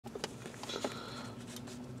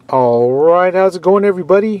Alright, how's it going,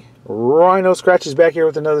 everybody? Rhino Scratch is back here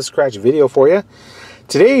with another scratch video for you.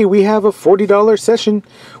 Today we have a $40 session.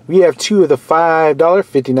 We have two of the $5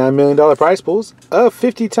 $59 million prize pools of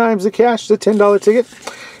 50 times the cash, the $10 ticket,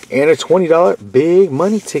 and a $20 big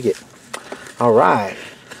money ticket. Alright,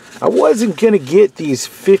 I wasn't going to get these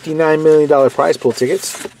 $59 million prize pool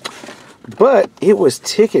tickets, but it was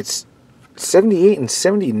tickets 78 and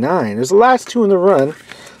 79. It was the last two in the run,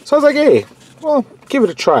 so I was like, hey, well, give it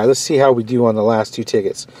a try. Let's see how we do on the last two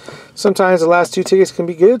tickets. Sometimes the last two tickets can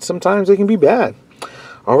be good. Sometimes they can be bad.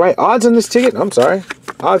 Alright, odds on this ticket, odds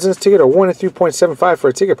on this ticket are 1 in 3.75 for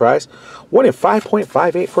a ticket prize, 1 in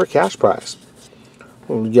 5.58 for a cash prize.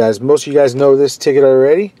 Well, most of you guys know this ticket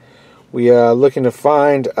already. We are looking to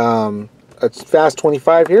find a fast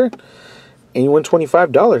 25 here, and you win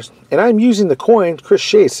 $25. And I'm using the coin Chris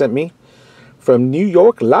Shea sent me from New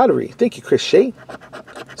York Lottery. Thank you, Chris Shea.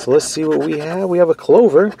 So let's see what we have. We have a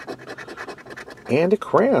clover and a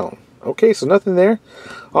crown. Okay, so nothing there.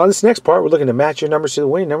 On this next part, we're looking to match your numbers to the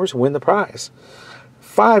winning numbers and win the prize.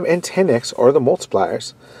 5 and 10x are the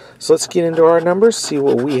multipliers. So let's get into our numbers, see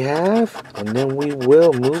what we have, and then we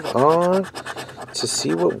will move on to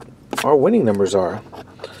see what our winning numbers are.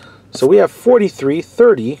 So we have 43,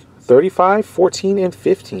 30, 35, 14, and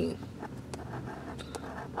 15.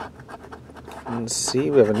 Let's see,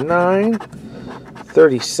 we have a 9,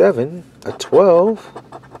 37, a 12,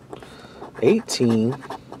 18,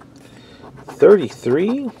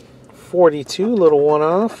 33, 42, little one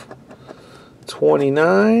off,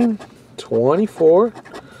 29, 24,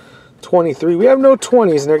 23. We have no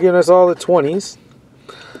 20s, and they're giving us all the 20s.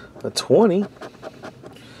 A 20,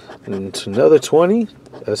 and another 20,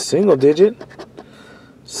 a single digit,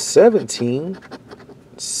 17,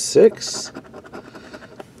 6,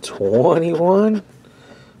 21,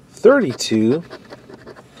 32,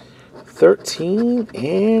 13,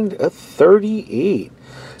 and a 38.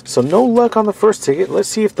 So no luck on the first ticket. Let's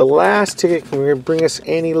see if the last ticket can bring us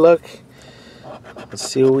any luck. Let's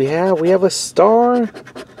see what we have. We have a star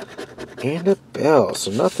and a bell.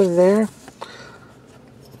 So nothing there.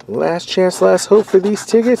 Last chance, last hope for these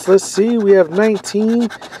tickets. Let's see. We have 19,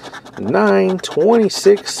 9,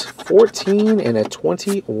 26, 14, and a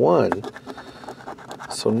 21.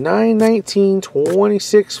 So 9, 19,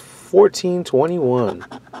 26, 14, 21.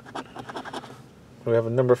 We have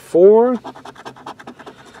a number 4.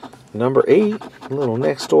 Number 8, a little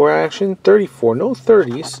next door action. 34, no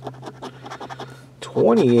 30s.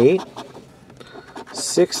 28,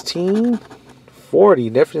 16, 40,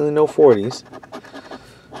 definitely no 40s.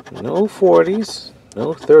 No 40s,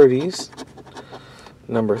 no 30s.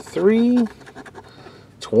 Number 3,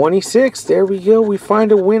 26, there we go. We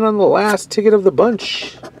find a win on the last ticket of the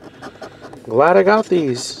bunch. Glad I got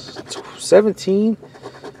these. 17,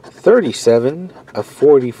 37, a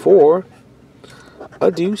 44.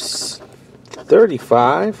 A deuce,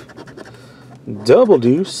 35, double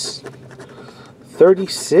deuce,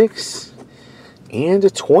 36, and a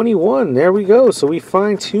 21. There we go. So we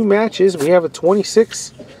find two matches. We have a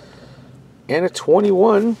 26 and a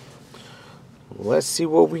 21. Let's see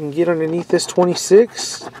what we can get underneath this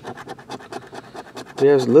 26.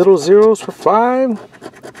 There's little zeros for 5.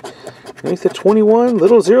 Underneath the 21,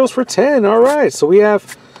 little zeros for 10. All right, so we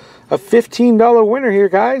have a $15 winner here,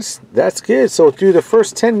 guys. That's good. So through the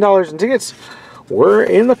first $10 in tickets, we're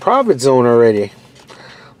in the profit zone already.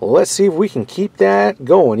 Let's see if we can keep that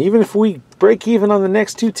going. Even if we break even on the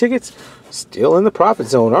next two tickets, still in the profit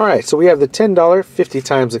zone. All right, so we have the $10, 50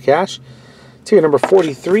 times the cash. Ticket number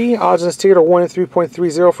 43. Odds on this ticket are 1 in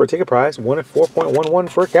 3.30 for a ticket prize, 1 in 4.11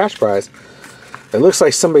 for a cash prize. It looks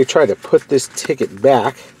like somebody tried to put this ticket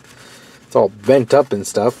back. It's all bent up and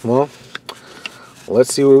stuff. Well,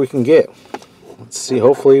 let's see what we can get. Let's see,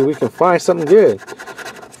 hopefully we can find something good.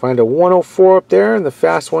 Find a 104 up there in the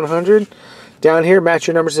fast 100. Down here, match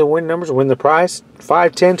your numbers and win numbers, win the prize.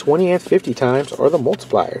 5, 10, 20, and 50 times are the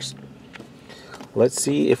multipliers. Let's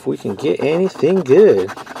see if we can get anything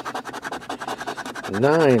good.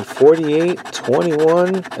 9, 48,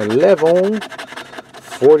 21, 11,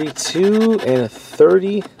 42, and a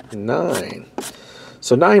 39.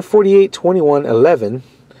 So 9, 48, 21, 11,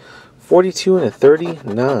 42, and a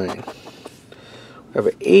 39. We have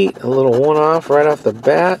an 8, a little one off right off the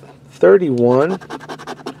bat. 31,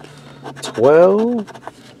 12,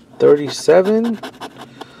 37,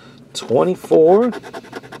 24,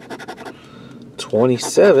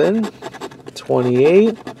 27,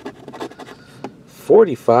 28,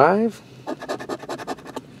 45,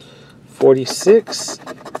 46,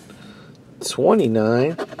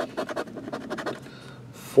 29,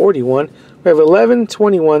 41. We have 11,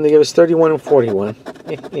 21. They give us 31 and 41.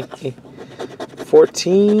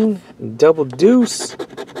 14, double deuce,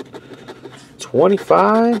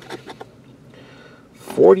 25,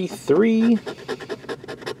 43,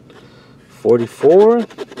 44,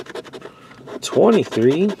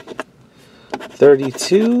 23,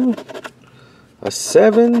 32, a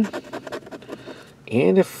 7,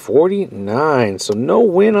 and a 49. So no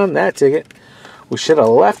win on that ticket. We should have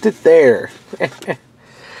left it there.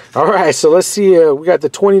 Alright, so let's see. We got the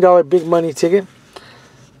 $20 big money ticket.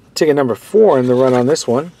 Ticket number 4 in the run on this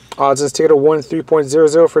one. Odds on this ticket are 1 in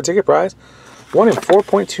 3.00 for a ticket prize. 1 in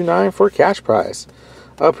 4.29 for a cash prize.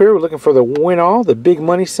 Up here, we're looking for the win all, the big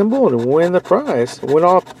money symbol, and win the prize. Win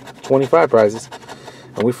all 25 prizes.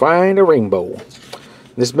 And we find a rainbow.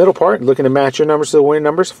 This middle part, looking to match your numbers to the winning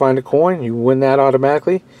numbers. Find a coin, you win that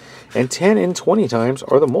automatically. And 10 and 20 times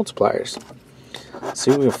are the multipliers.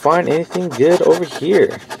 See if we can find anything good over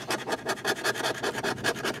here.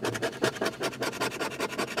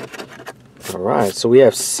 Alright, so we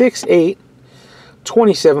have 6, 8,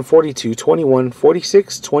 27, 42, 21,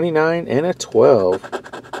 46, 29, and a 12.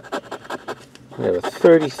 We have a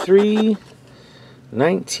 33,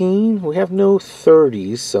 19. We have no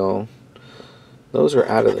 30s, so those are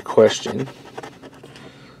out of the question.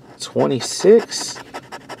 26,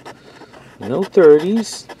 no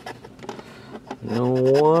 30s. No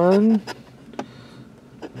 1,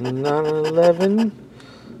 not an 11,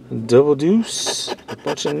 double deuce, a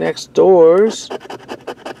bunch of next doors,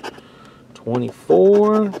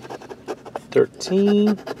 24,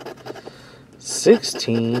 13,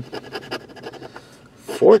 16,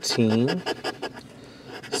 14,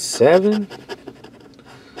 7,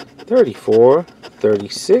 34,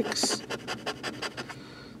 36,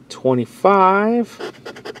 25,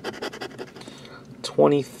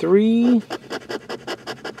 23,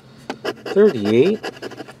 38,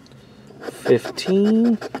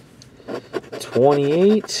 15,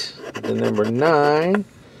 28, the number 9,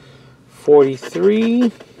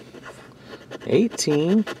 43,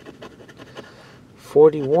 18,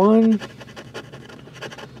 41,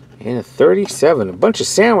 and a 37. A bunch of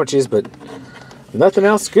sandwiches, but nothing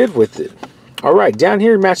else good with it. Alright, down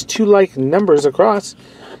here, match 2 like numbers across,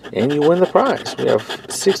 and you win the prize. We have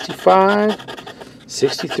 65,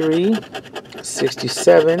 63,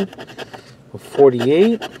 67,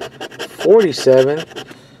 48, 47,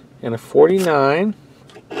 and a 49.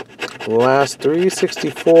 Last 3,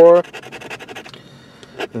 64,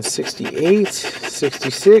 and 68,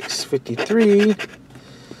 66, 53,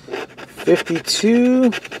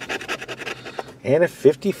 52, and a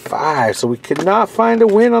 55. So we could not find a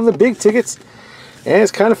win on the big tickets. And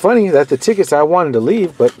it's kind of funny that the tickets I wanted to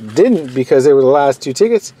leave but didn't, because they were the last 2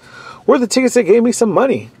 tickets, were the tickets that gave me some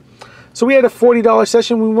money. So we had a $40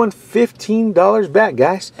 session. We won $15 back,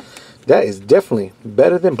 guys. That is definitely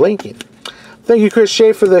better than blinking. Thank you, Chris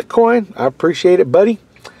Shea, for the coin. I appreciate it, buddy.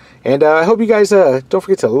 And I hope you guys don't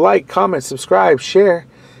forget to like, comment, subscribe, share.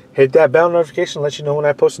 Hit that bell notification to let you know when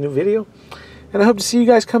I post a new video. And I hope to see you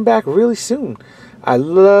guys come back really soon. I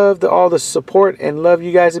love all the support and love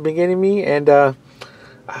you guys have been giving me. And I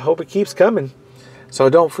hope it keeps coming. So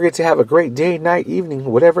don't forget to have a great day, night, evening,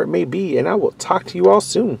 whatever it may be. And I will talk to you all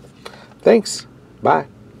soon. Thanks. Bye.